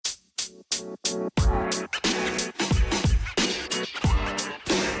Hello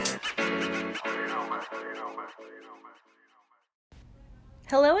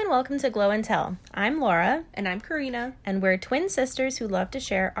and welcome to Glow and Tell. I'm Laura. And I'm Karina. And we're twin sisters who love to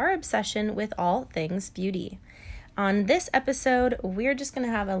share our obsession with all things beauty. On this episode, we're just going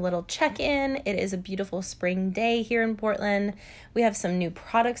to have a little check-in. It is a beautiful spring day here in Portland. We have some new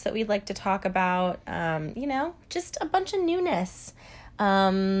products that we'd like to talk about. Just a bunch of newness.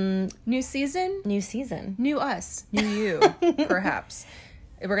 New season? New season. New us. New you, perhaps.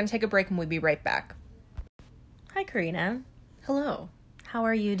 We're going to take a break and we'll be right back. Hi, Karina. Hello. How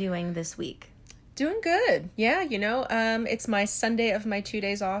are you doing this week? Doing good. Yeah, it's my Sunday of my 2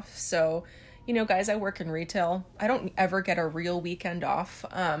 days off. So, guys, I work in retail. I don't ever get a real weekend off.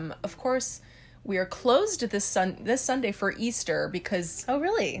 Of course, we are closed this Sunday for Easter because... Oh,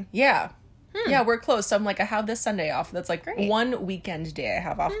 really? Yeah. Yeah, we're closed. So I'm like, I have this Sunday off. That's like Great. One weekend day I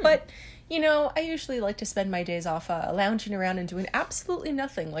have off. But, I usually like to spend my days off lounging around and doing absolutely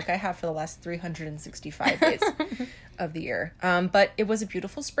nothing like I have for the last 365 days of the year. But it was a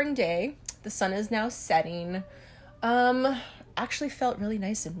beautiful spring day. The sun is now setting. Actually felt really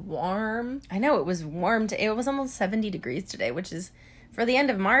nice and warm. I know, it was warm. It was almost 70 degrees today, which is... For the end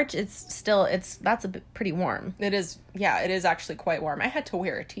of March, that's a bit pretty warm. It is, yeah, it is actually quite warm. I had to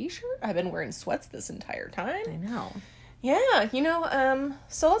wear a t-shirt. I've been wearing sweats this entire time. I know. Yeah,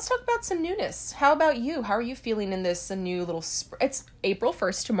 so let's talk about some newness. How about you? How are you feeling in this new little it's April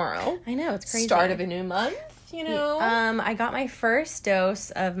 1st tomorrow. I know, it's crazy. Start of a new month, I got my first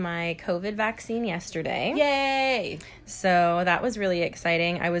dose of my COVID vaccine yesterday. Yay! So that was really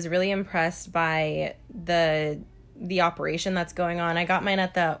exciting. I was really impressed by the operation that's going on. I got mine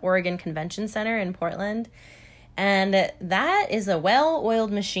at the Oregon Convention Center in Portland, and that is a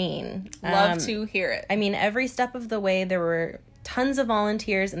well-oiled machine. Love to hear it. I mean, every step of the way, there were tons of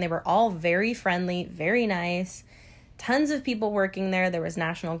volunteers, and they were all very friendly, very nice. Tons of people working there. There was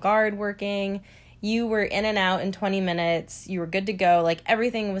National Guard working. You were in and out in 20 minutes. You were good to go. Like,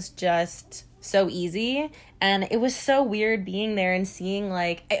 everything was just so easy, and it was so weird being there and seeing,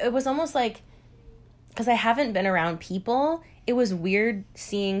 like, it was almost like, because I haven't been around people, it was weird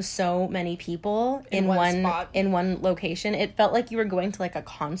seeing so many people in one spot. In one location. It felt like you were going to like a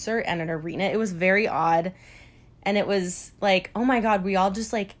concert and an arena. It was very odd. And it was like, oh my God, we all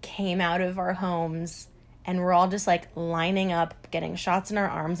just like came out of our homes and we're all just like lining up, getting shots in our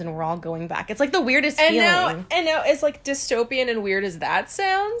arms, and we're all going back. It's like the weirdest feeling. And now, as like dystopian and weird as that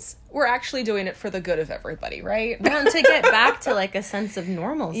sounds, we're actually doing it for the good of everybody, right? Yeah, to get back to like a sense of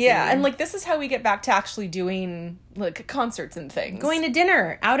normalcy. Yeah, and like this is how we get back to actually doing like concerts and things. Going to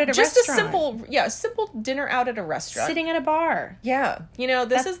dinner out at a just restaurant. Just a simple dinner out at a restaurant. Sitting at a bar. Yeah.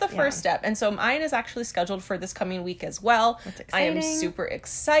 This is the first step. And so mine is actually scheduled for this coming week as well. That's exciting. I am super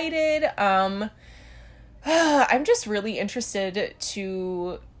excited. I'm just really interested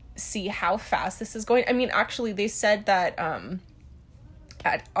to see how fast this is going. I mean, actually, they said that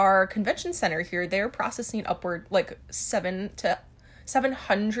at our convention center here, they're processing upward like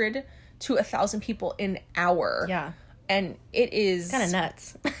 700 to 1,000 people an hour. Yeah. And it is kind of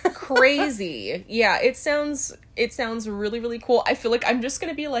nuts. Crazy. Yeah, it sounds really, really cool. I feel like I'm just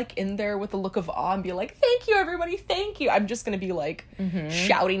going to be like in there with a look of awe and be like, thank you, everybody. Thank you. I'm just going to be like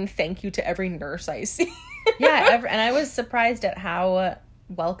shouting thank you to every nurse I see. Yeah. And I was surprised at how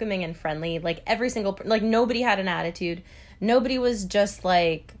welcoming and friendly, like every single, like nobody had an attitude. Nobody was just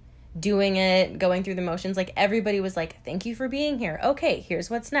like doing it, going through the motions. Like everybody was like, thank you for being here. Okay, here's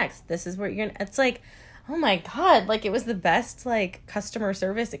what's next. This is where you're going to, it's like, oh my God, like it was the best like customer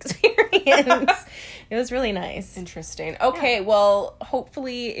service experience. It was really nice. Interesting. Okay, well,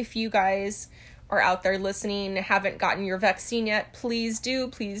 hopefully if you guys are out there listening, haven't gotten your vaccine yet, please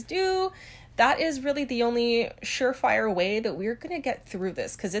do. That is really the only surefire way that we're going to get through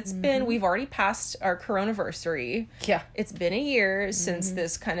this, because it's been, we've already passed our coronaversary. Yeah. It's been a year since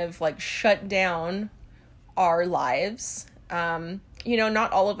this kind of like shut down our lives.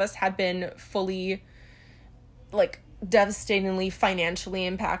 Not all of us have been fully like devastatingly financially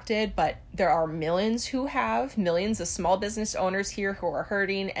impacted, but there are millions of small business owners here who are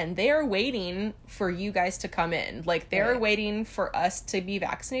hurting, and they are waiting for you guys to come in. Like they're waiting for us to be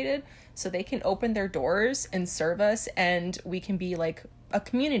vaccinated so they can open their doors and serve us, and we can be like a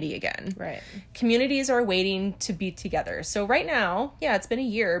community again. Right. Communities are waiting to be together. So right now, yeah, it's been a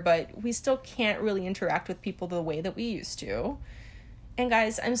year, but we still can't really interact with people the way that we used to. And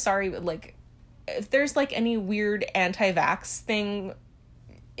guys, I'm sorry, but like, if there's like any weird anti-vax thing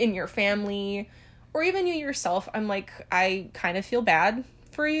in your family or even you yourself, I'm like, I kind of feel bad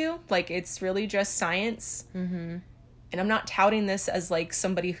for you. Like, it's really just science. and I'm not touting this as like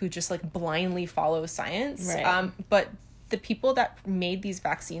somebody who just like blindly follows science, Right. but the people that made these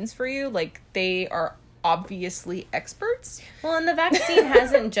vaccines for you, like, they are obviously experts. Well, and the vaccine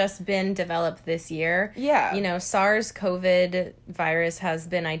hasn't just been developed this year. Yeah. You know, SARS-CoV virus has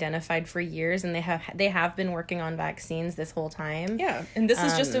been identified for years, and they have been working on vaccines this whole time. Yeah, and this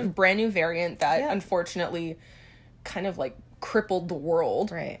is just a brand new variant that Yeah. unfortunately kind of like crippled the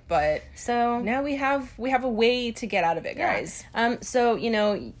world. Right. But So now we have a way to get out of it, guys. So, you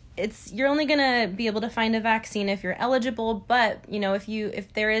know, you're only gonna be able to find a vaccine if you're eligible, but you know,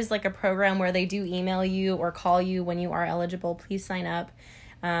 if there is like a program where they do email you or call you when you are eligible, please sign up.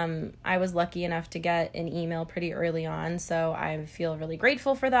 I was lucky enough to get an email pretty early on, so I feel really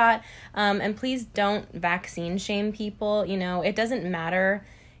grateful for that. And please don't vaccine shame people. You know, it doesn't matter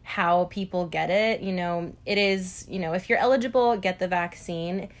how people get it. You know, it is, you know, if you're eligible, get the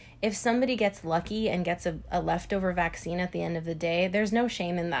vaccine. If somebody gets lucky and gets a leftover vaccine at the end of the day, there's no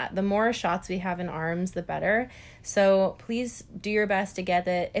shame in that. The more shots we have in arms, the better. So please do your best to get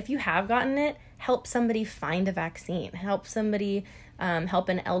it. If you have gotten it, help somebody find a vaccine. Help somebody, help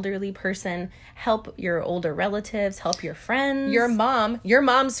an elderly person, help your older relatives, help your friends. Your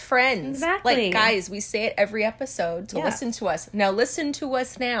mom's friends. Exactly. Like, guys, we say it every episode to Yeah. listen to us. Now listen to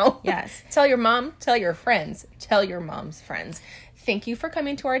us now. Yes. Tell your mom, tell your friends, tell your mom's friends. Thank you for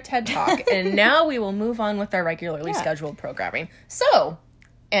coming to our TED Talk. And now we will move on with our regularly scheduled programming. So,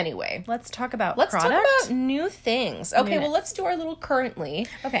 anyway, Let's talk about let's product. talk about new things. Okay, well, let's do our little currently.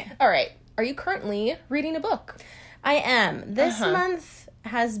 Okay. All right. Are you currently reading a book? I am. This month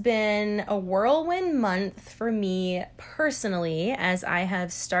has been a whirlwind month for me personally, as I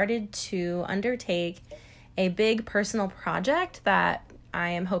have started to undertake a big personal project that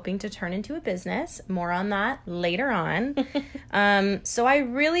I am hoping to turn into a business. More on that later on. So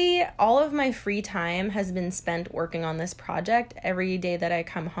all of my free time has been spent working on this project. Every day that I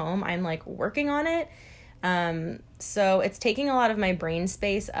come home, I'm like working on it. So it's taking a lot of my brain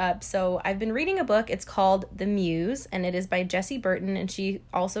space up. So I've been reading a book. It's called The Muse, and it is by Jessie Burton, and she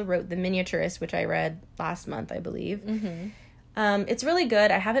also wrote The Miniaturist, which I read last month, I believe. It's really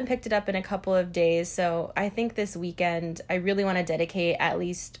good. I haven't picked it up in a couple of days, so I think this weekend I really want to dedicate at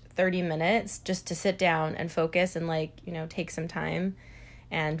least 30 minutes just to sit down and focus and, like, you know, take some time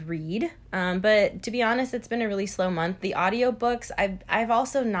and read. But to be honest, it's been a really slow month. The audiobooks, I've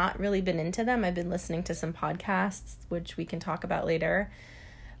also not really been into them. I've been listening to some podcasts, which we can talk about later.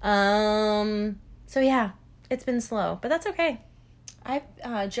 So yeah, it's been slow, but that's okay.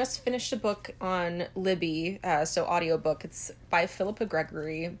 I've just finished a book on Libby, so audiobook. It's by Philippa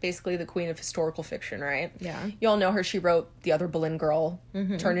Gregory, basically the queen of historical fiction, right? Yeah. You all know her. She wrote The Other Boleyn Girl,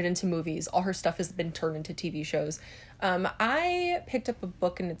 turned it into movies. All her stuff has been turned into TV shows. I picked up a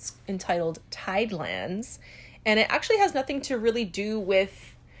book, and it's entitled Tidelands, and it actually has nothing to really do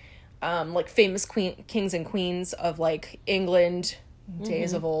with like famous kings and queens of like England,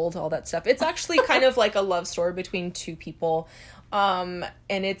 days of old, all that stuff. It's actually kind of like a love story between two people. And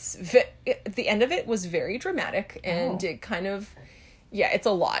it's the end of it was very dramatic, and it kind of, it's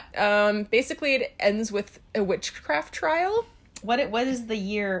a lot. Basically it ends with a witchcraft trial. What is the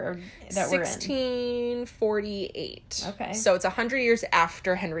year that we're in? 1648. Okay. So it's 100 years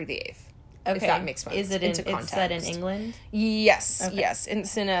after Henry VIII. Okay. If that makes sense. Is it it's set in England? Yes. Okay. Yes. And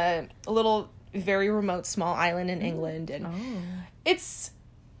it's in a little, very remote, small island in England, and it's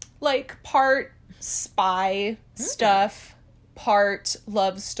like part spy stuff, part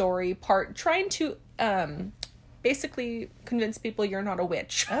love story, part trying to basically convince people you're not a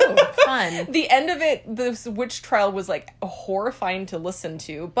witch. Oh, fun. The end of it, this witch trial was like horrifying to listen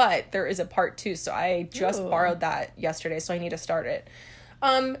to, but there is a part 2, so I just borrowed that yesterday, so I need to start it.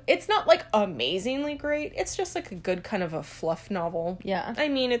 It's not like amazingly great. It's just like a good kind of a fluff novel. Yeah. I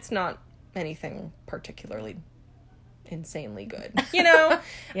mean, it's not anything particularly insanely good, you know?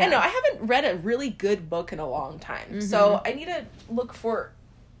 Yeah. I know I haven't read a really good book in a long time, so I need to look for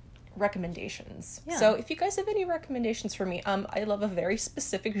recommendations. Yeah. So if you guys have any recommendations for me, I love a very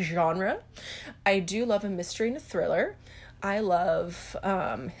specific genre. I do love a mystery and a thriller. I love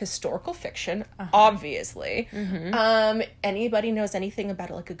historical fiction, obviously. Anybody knows anything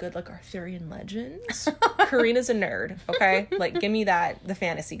about like a good like Arthurian legends? Karina's a nerd, okay? Like, give me that, the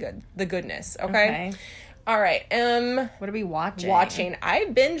fantasy the goodness, okay? All right. What are we watching? I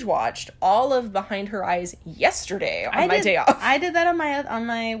binge watched all of Behind Her Eyes yesterday on my day off. I did that on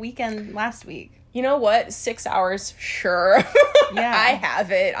my weekend last week. You know what? 6 hours, sure. Yeah. I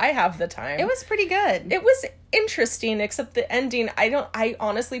have it. I have the time. It was pretty good. It was interesting, except the ending. I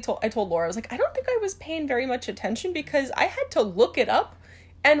honestly told Laura, I was like, I don't think I was paying very much attention because I had to look it up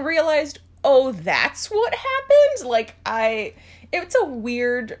and realized, oh, that's what happened? Like, it's a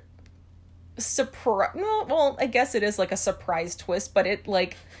weird surprise. Well, I guess it is like a surprise twist, but it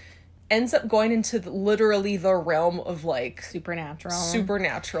like ends up going into literally the realm of like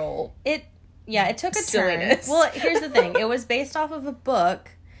supernatural. It took a silliness. turn. Well, here's the thing. It was based off of a book,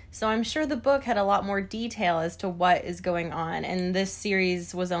 so I'm sure the book had a lot more detail as to what is going on, and this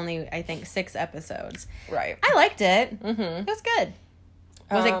series was only, I think, 6 episodes. Right. I liked it. Mm-hmm. It was good.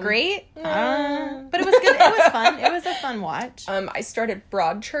 Was it great? No. But it was good. It was fun. It was a fun watch. I started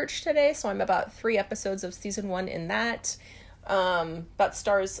Broadchurch today, so I'm about 3 episodes of season 1 in that. That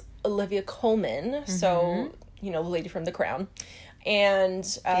stars Olivia Colman, so, you know, the lady from The Crown. And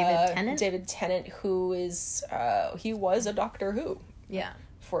David Tennant, who is, he was a Doctor Who. Yeah.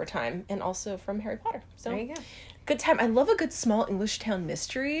 For a time, and also from Harry Potter. So there you go. Good time. I love a good small English town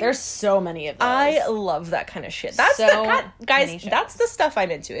mystery. There's so many of those. I love that kind of shit. That's guys, that's the stuff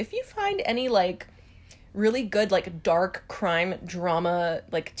I'm into. If you find any like really good like dark crime drama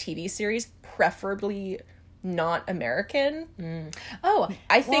like TV series, preferably not American. Oh,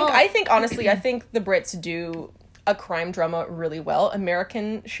 I think honestly, I think the Brits do a crime drama really well.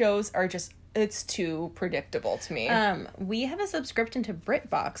 American shows are just, it's too predictable to me. We have a subscription to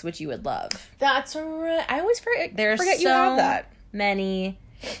BritBox, which you would love. That's right. I always forget There's you have that. Many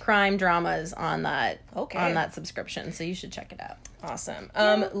crime dramas on that subscription, so you should check it out. Awesome.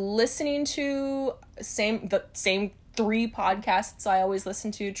 Listening to the same 3 podcasts I always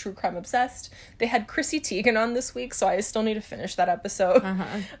listen to, True Crime Obsessed. They had Chrissy Teigen on this week, so I still need to finish that episode.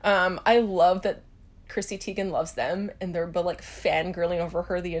 I love that Chrissy Teigen loves them, and they're but like fangirling over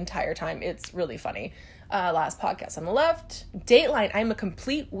her the entire time. It's really funny. Last podcast on the left, Dateline. I'm a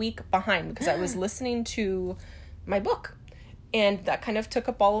complete week behind because I was listening to my book, and that kind of took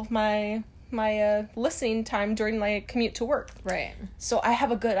up all of my listening time during my commute to work. Right. So I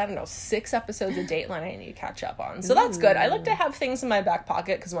have a good, 6 episodes of Dateline I need to catch up on. So that's good. I like to have things in my back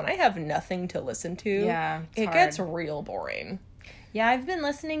pocket because when I have nothing to listen to, it gets real boring. Yeah, I've been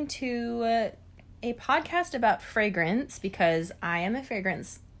listening to a podcast about fragrance because I am a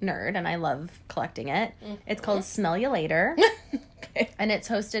fragrance nerd and I love collecting it. Mm-hmm. It's called Smell You Later. Okay. And it's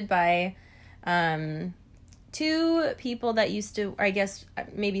hosted by 2 people that used to, or I guess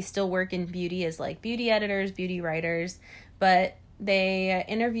maybe still work in beauty as like beauty editors, beauty writers, but they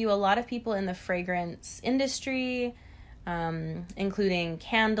interview a lot of people in the fragrance industry, including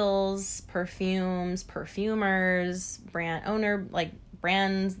candles, perfumes, perfumers, brand owner, like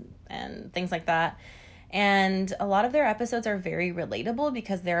brands and things like that. And a lot of their episodes are very relatable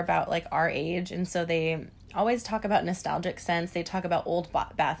because they're about like our age, and so they always talk about nostalgic scents. They talk about old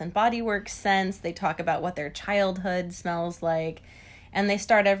Bath and Body Works scents. They talk about what their childhood smells like, and they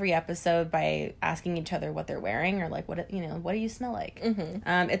start every episode by asking each other what they're wearing or like what do you smell like.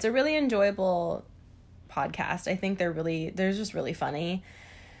 It's a really enjoyable podcast. I think they're just really funny,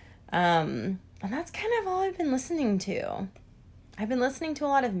 and that's kind of all I've been listening to. I've been listening to a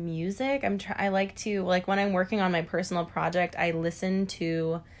lot of music. I like to, like, when I'm working on my personal project, I listen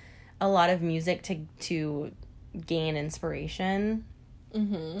to a lot of music to gain inspiration.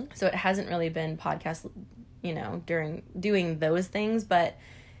 Mm-hmm. So it hasn't really been podcasts, during doing those things, but,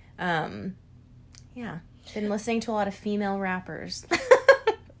 been listening to a lot of female rappers.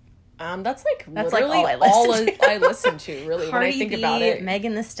 That's literally all I listen to, really, Cardi when I think B, about it.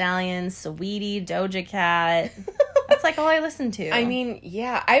 Megan Thee Stallion, Saweetie, Doja Cat. That's like all I listen to. I mean,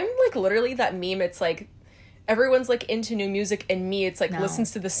 yeah, I'm like literally that meme. It's like everyone's like into new music, and me, it's like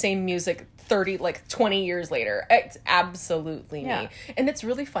listens to the same music 20 years later. It's absolutely me. And it's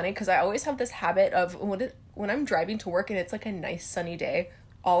really funny because I always have this habit of when I'm driving to work and it's like a nice sunny day,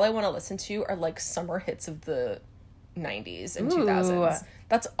 all I want to listen to are like summer hits of the 90s and 2000s.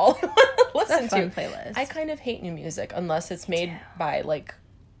 That's all I want to listen to. Fun playlist. I kind of hate new music unless it's made by like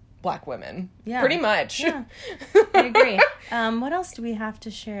Black women. Yeah. Pretty much. Yeah. I agree. What else do we have to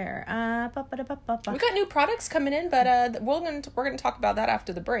share? We got new products coming in, but we're gonna talk about that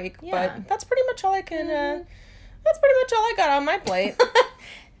after the break. Yeah. But that's pretty much all I can. That's pretty much all I got on my plate.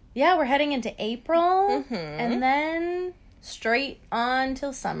 Yeah, we're heading into April, and then straight on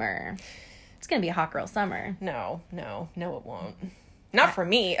till summer. It's gonna be a hot girl summer. No, it won't. Not for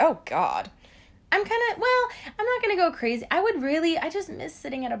me. Oh God. I'm not going to go crazy. I just miss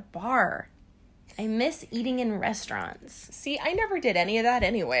sitting at a bar. I miss eating in restaurants. See, I never did any of that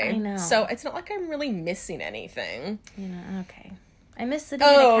anyway. I know. So it's not like I'm really missing anything. Okay. I miss sitting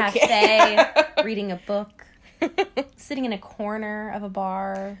in a cafe, reading a book, sitting in a corner of a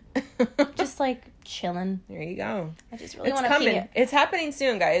bar. Just like chilling. There you go. I just really It's want coming. It's happening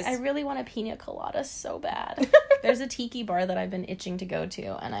soon, guys. I really want a pina colada so bad. There's a tiki bar that I've been itching to go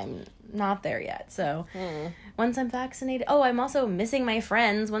to, and I'm not there yet. So once I'm vaccinated, I'm also missing my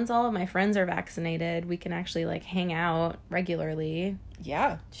friends. Once all of my friends are vaccinated, we can actually like hang out regularly.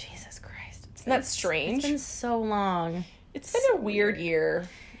 Yeah. Jesus Christ. Isn't that strange? It's been so long. It's been a weird year.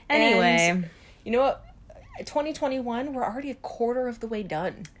 Anyway. And you know what? 2021, we're already a quarter of the way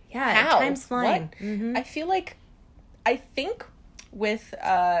done. Yeah, How? time's flying. What? Mm-hmm. I think with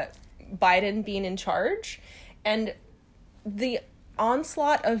Biden being in charge and the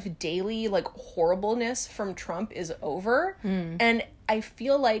onslaught of daily like horribleness from Trump is over, and I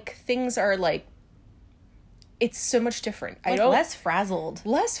feel like things are like, it's so much different. Like less frazzled.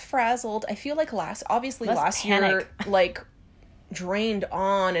 I feel like last panic. year like drained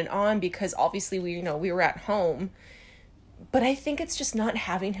on and on because obviously we were at home. But I think it's just not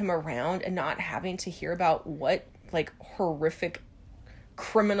having him around and not having to hear about what like horrific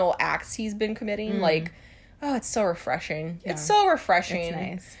criminal acts he's been committing. Like, it's so refreshing. Yeah. It's so refreshing. It's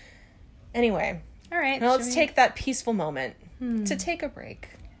nice. Anyway. All right. Now let's take that peaceful moment to take a break.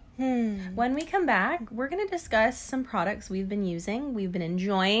 When we come back, we're going to discuss some products we've been using, we've been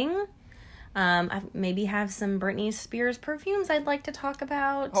enjoying. I maybe have some Britney Spears perfumes I'd like to talk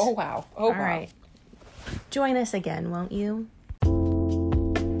about. Oh, wow. All right. Join us again, won't you?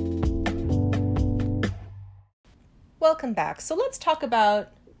 Welcome back. So let's talk about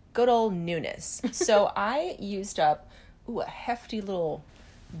good old newness. So I used up a hefty little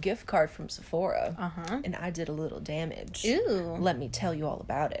gift card from Sephora, and I did a little damage. Ooh. Let me tell you all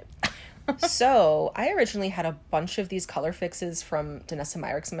about it. So I originally had a bunch of these color fixes from Danessa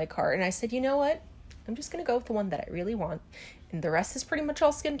Myricks in my cart, and I said, you know what? I'm just going to go with the one that I really want, and the rest is pretty much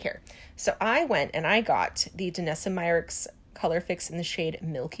all skincare. So I went and I got the Danessa Myricks color fix in the shade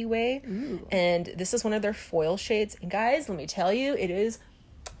Milky Way. Ooh. And this is one of their foil shades. And guys, let me tell you, it is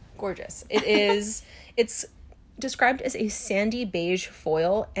gorgeous. It's described as a sandy beige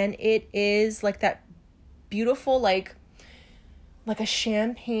foil, and it is like that beautiful, like a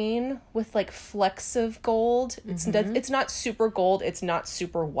champagne with like flecks of gold. It's not super gold, it's not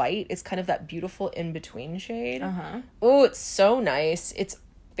super white, it's kind of that beautiful in-between shade. Oh, it's so nice. It's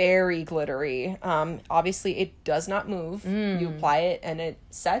very glittery. Obviously it does not move. You apply it and it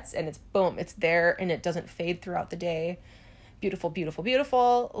sets and it's boom, it's there, and it doesn't fade throughout the day. Beautiful, beautiful,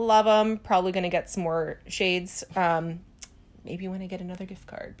 beautiful. Love them. Probably gonna get some more shades maybe when I get another gift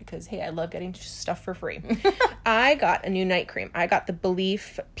card, because hey, I love getting stuff for free. I got a new night cream. I got the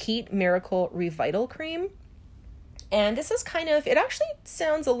Belif Peat Miracle Revital Cream. And this is it actually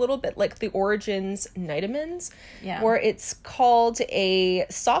sounds a little bit like the Origins Nitamins, where it's called a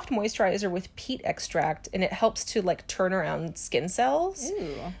soft moisturizer with peat extract, and it helps to like turn around skin cells.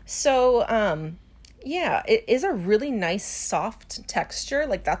 Ooh. So, yeah, it is a really nice soft texture.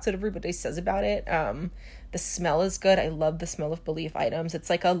 Like that's what everybody says about it. The smell is good. I love the smell of Belif items. It's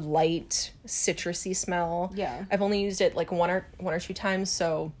like a light citrusy smell. Yeah. I've only used it like one or two times,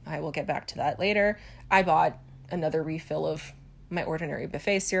 so I will get back to that later. I bought another refill of my Ordinary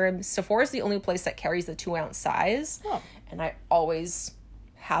Buffet serum. Sephora is the only place that carries the 2-ounce size. Oh. And I always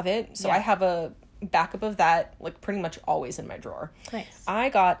have it. So I have a backup of that like pretty much always in my drawer. Nice. I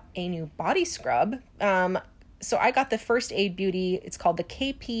got a new body scrub. So I got the First Aid Beauty. It's called the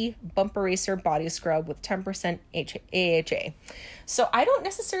KP Bump Eraser Body Scrub with 10% AHA. So I don't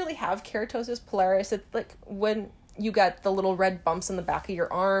necessarily have keratosis pilaris. It's like when you get the little red bumps in the back of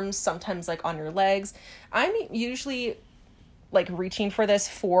your arms, sometimes like on your legs. I'm usually like reaching for this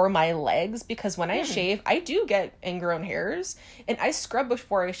for my legs, because when I shave, I do get ingrown hairs, and I scrub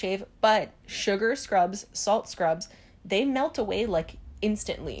before I shave, but sugar scrubs, salt scrubs, they melt away like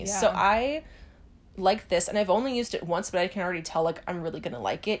instantly. Yeah. So I like this, and I've only used it once, but I can already tell like I'm really gonna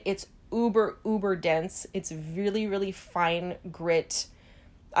like it. It's uber dense. It's really, really fine grit.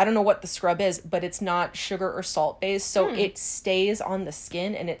 I don't know what the scrub is, but it's not sugar or salt based, so it stays on the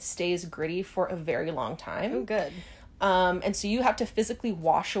skin and it stays gritty for a very long time. Oh, good. And so you have to physically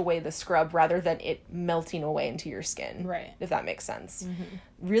wash away the scrub rather than it melting away into your skin. Right. If that makes sense.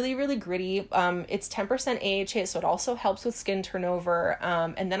 Mm-hmm. Really, really gritty. It's 10% AHA, so it also helps with skin turnover.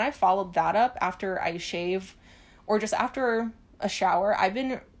 And then I followed that up after I shave, or just after a shower. I've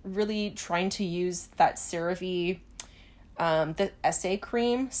been really trying to use that CeraVe, the SA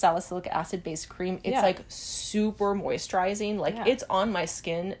cream, salicylic acid based cream. It's like super moisturizing. Like it's on my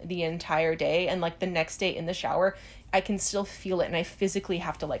skin the entire day, and like the next day in the shower, I can still feel it, and I physically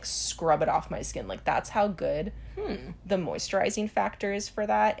have to like scrub it off my skin. Like that's how good the moisturizing factor is for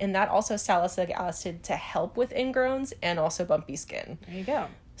that. And that also has salicylic acid to help with ingrowns and also bumpy skin. There you go.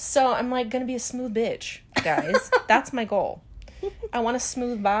 So I'm like gonna be a smooth bitch, guys. That's my goal. I want a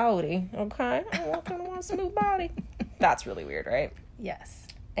smooth body, okay? I want a smooth body. That's really weird, right? Yes.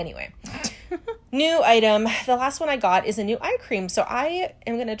 Anyway, new item. The last one I got is a new eye cream. So I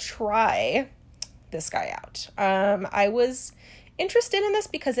am going to try this guy out. I was interested in this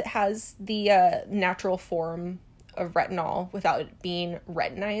because it has the natural form of retinol without it being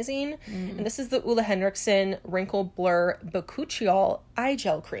retinizing. And this is the Ole Henriksen Wrinkle Blur Bakuchiol Eye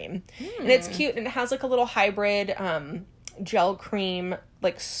Gel Cream. And it's cute, and it has like a little hybrid gel cream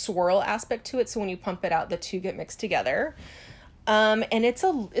like swirl aspect to it. So when you pump it out, the two get mixed together. And it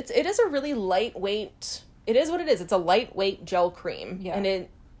is a really lightweight, it is what it is. It's a lightweight gel cream. Yeah. And it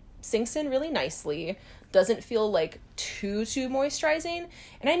sinks in really nicely. Doesn't feel like too moisturizing.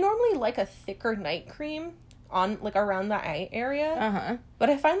 And I normally like a thicker night cream on like around the eye area. But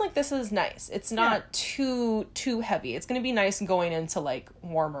I find like this is nice. It's not too heavy. It's going to be nice going into like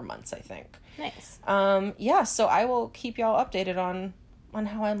warmer months, I think. Nice. Yeah, so I will keep y'all updated on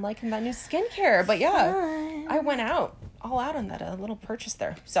how I'm liking that new skincare. But yeah, Fun. I went all out on that little purchase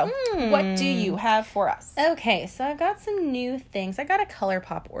there. So what do you have for us? Okay, so I got some new things. I got a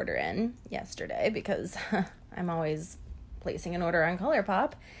ColourPop order in yesterday because I'm always placing an order on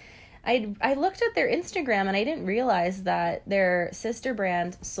ColourPop. I looked at their Instagram and I didn't realize that their sister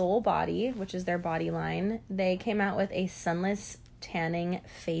brand Soul Body, which is their body line, they came out with a sunless tanning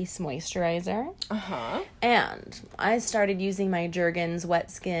face moisturizer. And I started using my Jergens Wet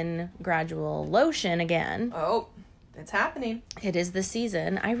Skin Gradual Lotion again. Oh, it's happening. It is the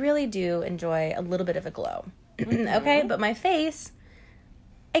season. I really do enjoy a little bit of a glow. Okay, but my face,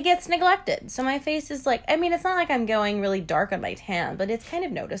 it gets neglected. So my face is like, I mean, it's not like I'm going really dark on my tan, but it's kind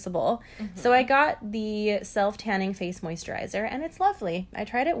of noticeable. So I got the self-tanning face moisturizer, and it's lovely. I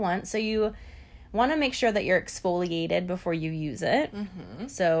tried it once. So you want to make sure that you're exfoliated before you use it.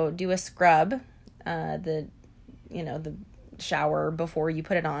 So do a scrub, the shower before you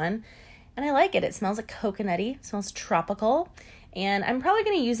put it on. And I like it. It smells like coconutty. It smells tropical. And I'm probably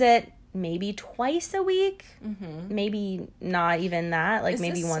going to use it maybe twice a week. Maybe not even that. Like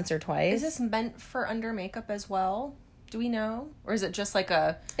maybe once or twice. Is this meant for under makeup as well? Do we know? Or is it just like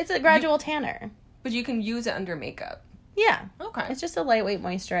It's a gradual tanner. But you can use it under makeup. Yeah. Okay. It's just a lightweight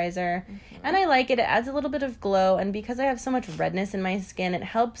moisturizer. And I like it. It adds a little bit of glow. And because I have so much redness in my skin, it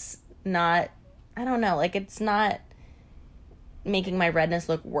helps not, I don't know, like it's not making my redness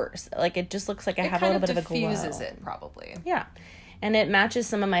look worse. Like it just looks like I have a little bit of a glow. It diffuses it probably. Yeah. And it matches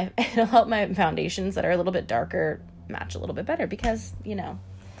some of my, it'll help my foundations that are a little bit darker match a little bit better because, you know,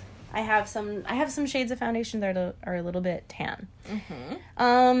 I have some shades of foundation that are a little bit tan.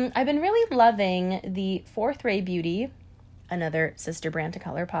 I've been really loving the Fourth Ray Beauty, another sister brand to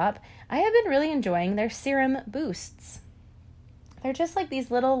ColourPop. I have been really enjoying their serum boosts. They're just like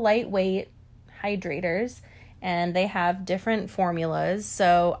these little lightweight hydrators, and they have different formulas.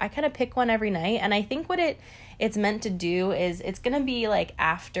 So I kind of pick one every night, and I think what it's meant to do is it's going to be like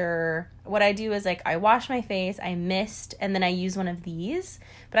after, what I do is like I wash my face, I mist, and then I use one of these.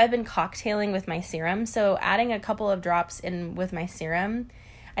 But I've been cocktailing with my serum, so adding a couple of drops in with my serum,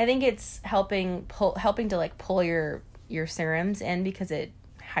 I think it's helping to like pull your serums in because it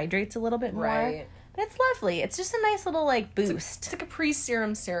hydrates a little bit more. Right. But it's lovely. It's just a nice little like boost. It's like a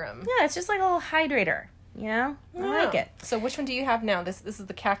pre-serum serum. Yeah, it's just like a little hydrator. You know? I like it. So which one do you have now? This is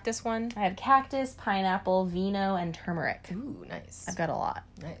the cactus one? I have cactus, pineapple, vino, and turmeric. Ooh, nice. I've got a lot.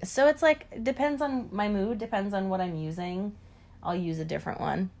 Nice. So it's like, depends on my mood, depends on what I'm using. I'll use a different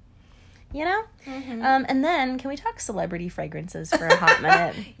one. You know? And then, can we talk celebrity fragrances for a hot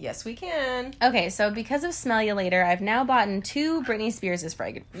minute? Yes, we can. Okay, so because of Smell You Later, I've now bought 2 Britney Spears'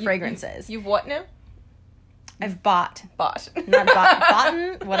 fragrances. You've what now? I've bought. Bought. Not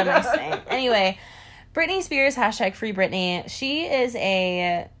bought. What am I saying? Anyway, Britney Spears, #Free Britney. She is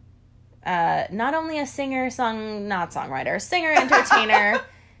a, not only a singer, singer, entertainer.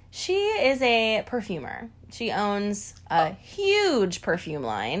 She is a perfumer. She owns a huge perfume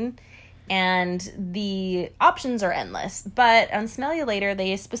line, and the options are endless. But on Smell You Later,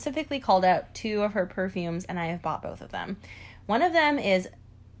 they specifically called out 2 of her perfumes, and I have bought both of them. One of them is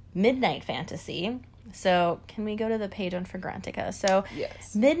Midnight Fantasy. So, can we go to the page on Fragrantica? So,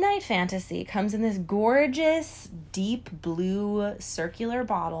 yes. Midnight Fantasy comes in this gorgeous, deep blue circular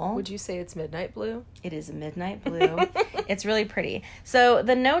bottle. Would you say it's midnight blue? It is a midnight blue. It's really pretty. So,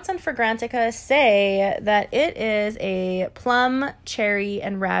 the notes on Fragrantica say that it is a plum, cherry,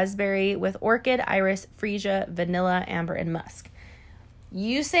 and raspberry with orchid, iris, freesia, vanilla, amber, and musk.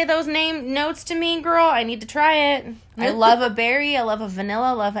 You say those notes to me, girl. I need to try it. I love a berry. I love a vanilla.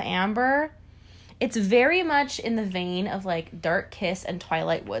 I love an amber. It's very much in the vein of like Dark Kiss and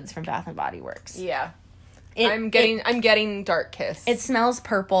Twilight Woods from Bath and Body Works. Yeah. I'm getting Dark Kiss. It smells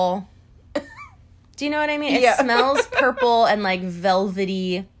purple. Do you know what I mean? It Yeah. smells purple and like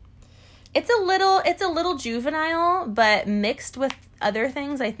velvety. It's a little juvenile, but mixed with other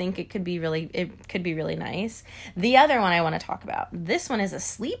things, I think it could be really nice. The other one I want to talk about. This one is a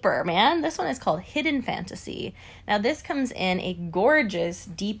sleeper, man. This one is called Hidden Fantasy. Now this comes in a gorgeous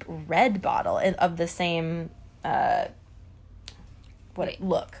deep red bottle of the same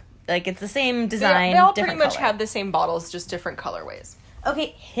look. Like it's the same design. They all pretty different much color. have the same bottles, just different colorways.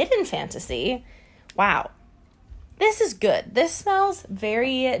 Okay, Hidden Fantasy. Wow. This is good. This smells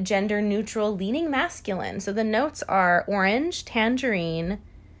very gender neutral, leaning masculine. So the notes are orange, tangerine,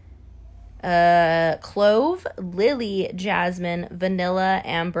 clove, lily, jasmine, vanilla,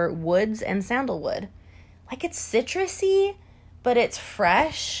 amber, woods, and sandalwood. Like it's citrusy, but it's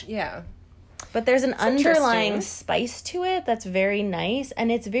fresh. Yeah. But there's an underlying interesting. spice to it that's very nice,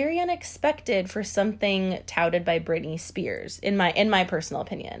 and it's very unexpected for something touted by Britney Spears, in my personal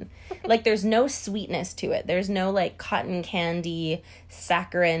opinion. Like, there's no sweetness to it. There's no, like, cotton candy,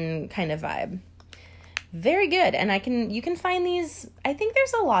 saccharine kind of vibe. Very good. And you can find these, I think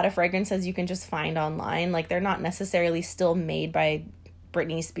there's a lot of fragrances you can just find online. Like, they're not necessarily still made by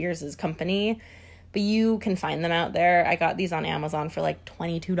Britney Spears' company, but you can find them out there. I got these on Amazon for like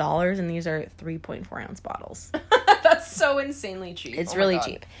 $22, and these are 3.4 ounce bottles. That's so insanely cheap. It's Oh my really God.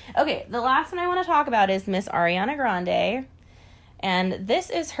 cheap. Okay, the last one I want to talk about is Miss Ariana Grande. And this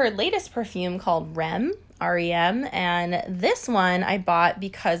is her latest perfume called Rem, R-E-M. And this one I bought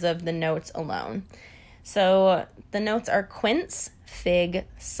because of the notes alone. So the notes are quince, fig,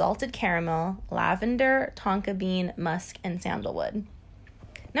 salted caramel, lavender, tonka bean, musk, and sandalwood.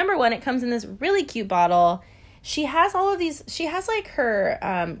 Number one, it comes in this really cute bottle. She has all of these, she has like her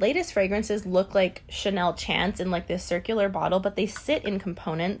latest fragrances look like Chanel Chance in like this circular bottle, but they sit in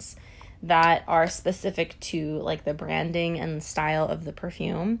components that are specific to like the branding and style of the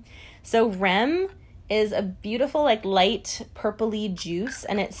perfume. So Rem is a beautiful like light purpley juice,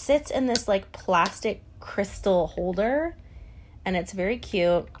 and it sits in this like plastic crystal holder, and it's very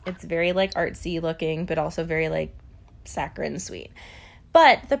cute. It's very like artsy looking, but also very like saccharine sweet.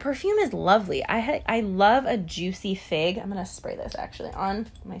 But the perfume is lovely. I love a juicy fig. I'm going to spray this actually on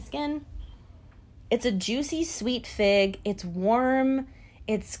my skin. It's a juicy, sweet fig. It's warm.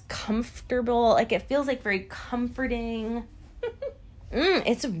 It's comfortable. Like, it feels like very comforting.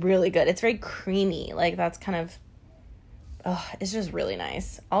 It's really good. It's very creamy. Like, that's kind of... Oh, it's just really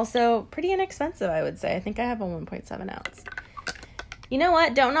nice. Also, pretty inexpensive, I would say. I think I have a 1.7 ounce. You know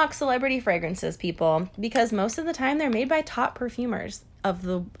what? Don't knock celebrity fragrances, people, because most of the time they're made by top perfumers of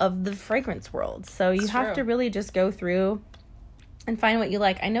the fragrance world. So you have to really just go through and find what you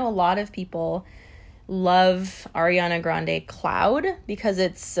like. I know a lot of people love Ariana Grande Cloud because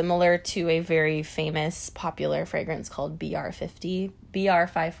it's similar to a very famous popular fragrance called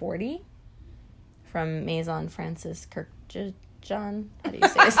BR540 from Maison Francis Kurkdjian. How do you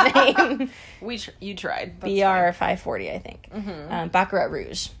say his name? You tried. BR540, I think. Baccarat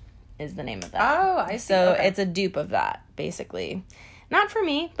Rouge is the name of that. Oh, I see. So Okay. it's a dupe of that, basically. Not for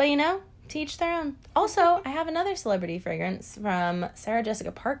me, but to each their own. Also, I have another celebrity fragrance from Sarah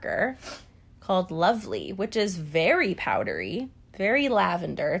Jessica Parker called Lovely, which is very powdery, very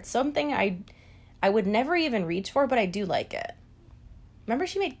lavender. It's something I would never even reach for, but I do like it. Remember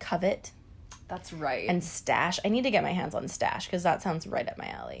she made Covet? That's right. And Stash. I need to get my hands on Stash because that sounds right up my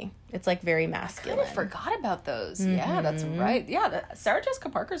alley. It's like very masculine. I forgot about those. Yeah, that's right. Yeah, Sarah Jessica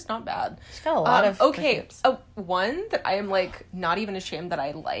Parker's not bad. She's got a lot of okay. perfumes. One that I am like not even ashamed that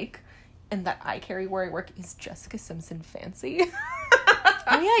I like and that I carry where I work is Jessica Simpson Fancy.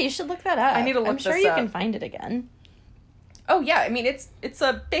 Oh yeah, you should look that up. I need to look I'm sure this you up. can find it again. Oh yeah, I mean it's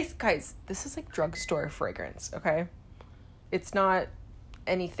a basic, guys. This is like drugstore fragrance. Okay, it's not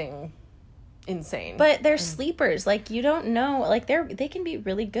anything insane. But they're sleepers. Like, you don't know. Like, they can be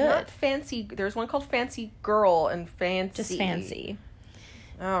really good. Not fancy. There's one called Fancy Girl and Fancy. Just fancy.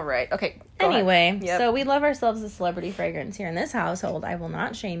 All right. Okay. Go Anyway, ahead. Yep. so we love ourselves a celebrity fragrance here in this household. I will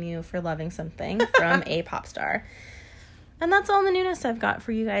not shame you for loving something from a pop star. And that's all the newness I've got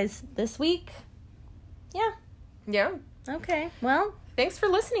for you guys this week. Yeah. Yeah. Okay. Well, Thanks for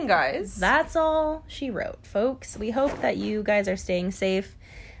listening, guys. that's all she wrote, folks. We hope that you guys are staying safe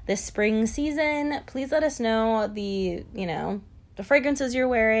this spring season. Please let us know the fragrances you're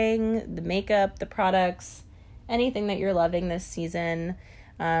wearing, the makeup, the products, anything that you're loving this season.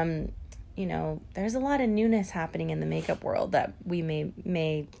 There's a lot of newness happening in the makeup world that we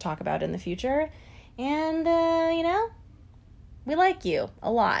may talk about in the future. And, we like you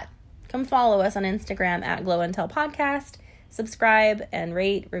a lot. come follow us on Instagram at Glow and Tell Podcast. Subscribe and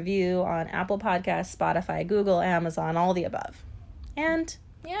rate, review on Apple Podcasts, Spotify, Google, Amazon, all the above. And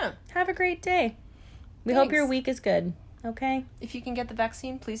Yeah. have a great day. We hope your week is good. Okay? If you can get the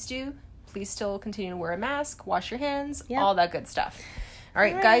vaccine, please do. Please still continue to wear a mask, wash your hands, Yep. all that good stuff. All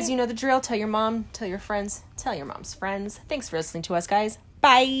right, guys, you know the drill. Tell your mom, tell your friends, tell your mom's friends. Thanks for listening to us, guys.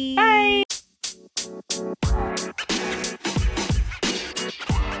 Bye. Bye.